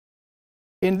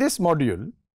In this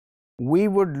module, we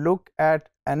would look at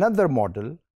another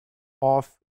model of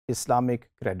Islamic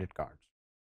credit cards.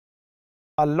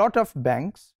 A lot of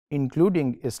banks,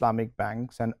 including Islamic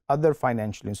banks and other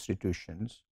financial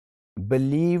institutions,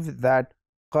 believe that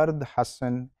Qard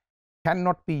Hasan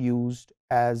cannot be used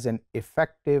as an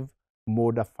effective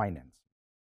mode of finance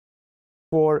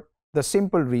for the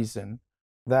simple reason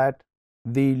that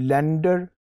the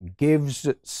lender gives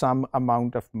some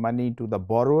amount of money to the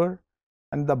borrower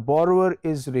and the borrower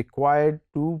is required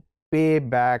to pay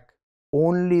back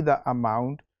only the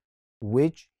amount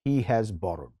which he has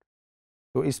borrowed.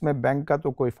 तो इसमें bank का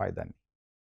तो कोई फायदा नहीं.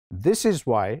 This is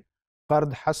why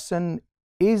Qard Hasan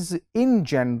is in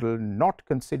general not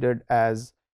considered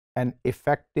as an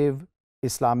effective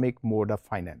Islamic mode of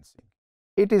financing.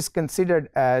 It is considered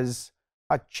as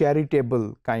a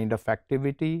charitable kind of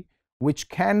activity which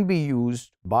can be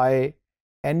used by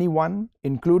anyone,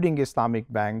 including Islamic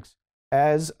banks,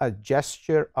 as a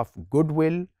gesture of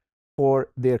goodwill for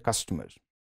their customers.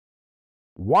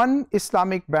 One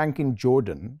Islamic bank in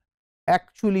Jordan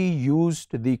actually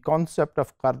used the concept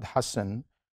of Qard Hasan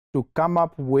to come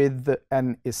up with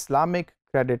an Islamic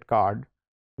credit card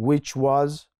which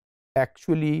was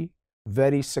actually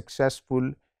very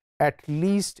successful, at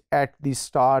least at the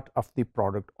start of the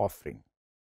product offering.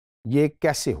 ये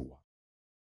कैसे हुआ?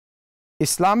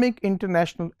 Islamic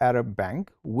International Arab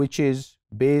Bank, which is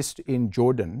based in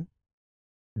Jordan,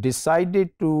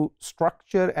 decided to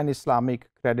structure an Islamic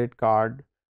credit card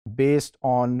based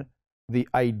on the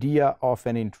idea of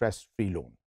an interest-free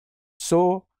loan.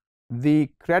 So the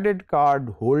credit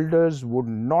card holders would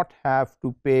not have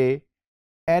to pay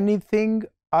anything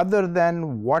other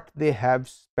than what they have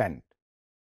spent,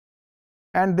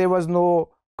 and there was no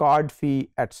card fee,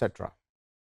 etc.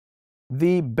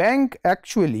 The bank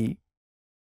actually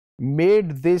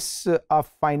made this a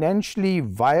financially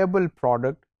viable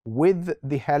product with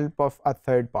the help of a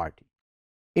third party.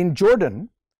 In Jordan,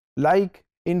 like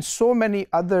in so many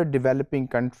other developing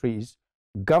countries,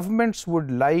 governments would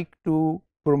like to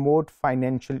promote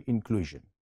financial inclusion.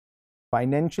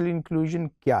 Financial inclusion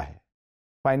क्या है?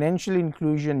 Financial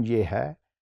inclusion ये है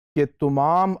कि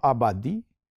तमाम आबादी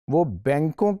वो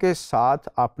बैंकों के साथ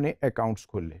अपने accounts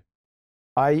खोले.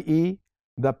 i.e.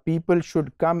 the people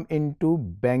should come into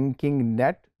banking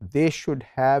net. They should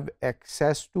have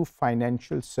access to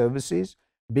financial services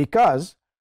because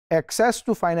access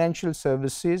to financial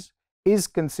services is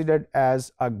considered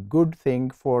as a good thing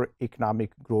for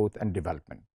economic growth and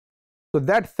development. So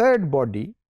that third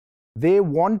body, they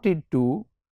wanted to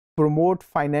promote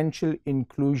financial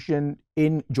inclusion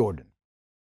in Jordan.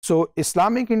 So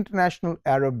Islamic International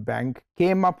Arab Bank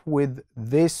came up with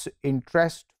this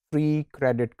interest-free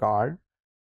credit card,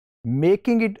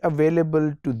 making it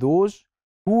available to those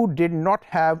who did not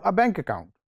have a bank account.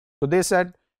 So they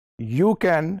said, you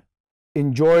can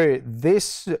enjoy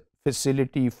this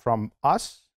facility from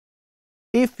us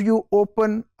if you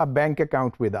open a bank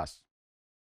account with us.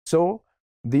 So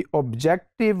the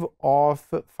objective of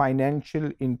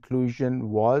financial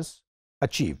inclusion was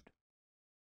achieved.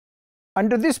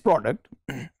 Under this product,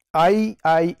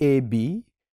 IIAB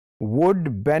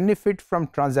would benefit from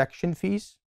transaction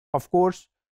fees. Of course,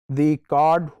 the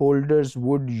card holders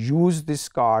would use this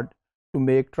card to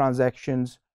make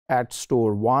transactions at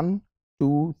store 1,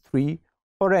 2, 3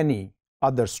 or any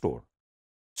other store.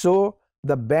 So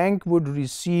the bank would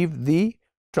receive the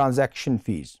transaction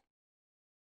fees.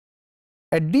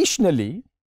 Additionally,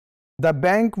 the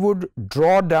bank would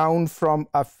draw down from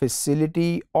a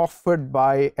facility offered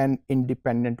by an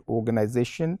independent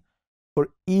organization for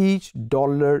each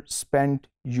dollar spent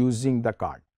using the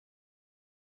card.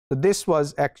 So this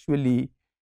was actually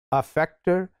a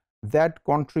factor that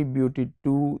contributed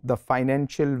to the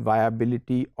financial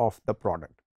viability of the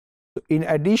product. So in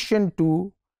addition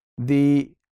to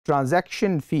the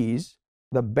transaction fees,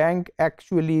 the bank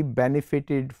actually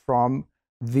benefited from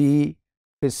the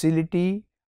facility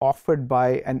offered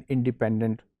by an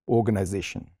independent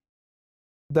organization.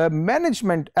 The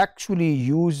management actually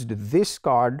used this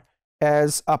card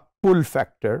as a pull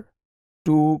factor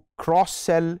to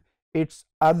cross-sell its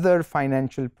other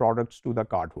financial products to the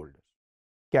cardholders.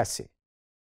 कैसे?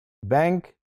 Bank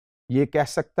ये कह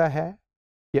सकता है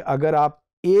कि अगर आप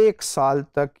 1 साल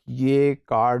तक ये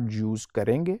कार्ड यूज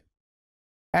करेंगे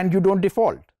and you don't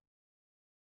default,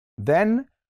 then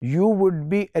you would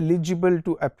be eligible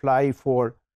to apply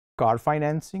for car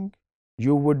financing,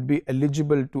 you would be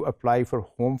eligible to apply for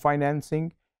home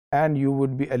financing, and you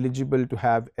would be eligible to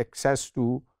have access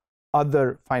to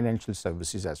other financial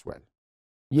services as well.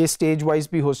 ये stage wise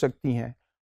भी हो सकती हैं.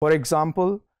 For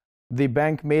example, the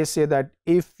bank may say that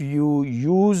if you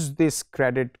use this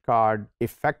credit card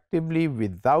effectively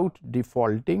without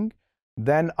defaulting,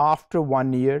 then after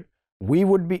 1 year, we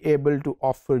would be able to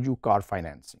offer you car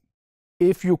financing.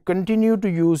 If you continue to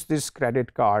use this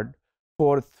credit card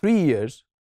for 3 years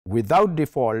without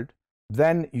default,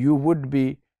 then you would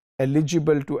be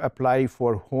eligible to apply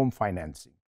for home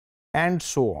financing, and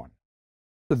so on.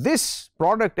 So this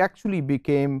product actually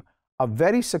became a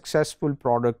very successful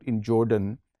product in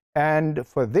Jordan, and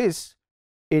for this,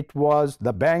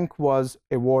 the bank was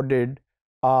awarded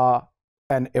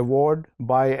an award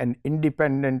by an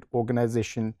independent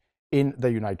organization in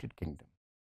the United Kingdom.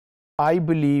 I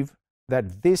believe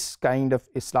that this kind of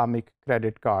Islamic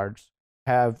credit cards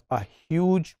have a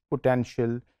huge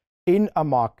potential in a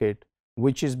market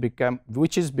which is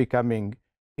becoming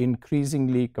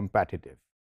increasingly competitive.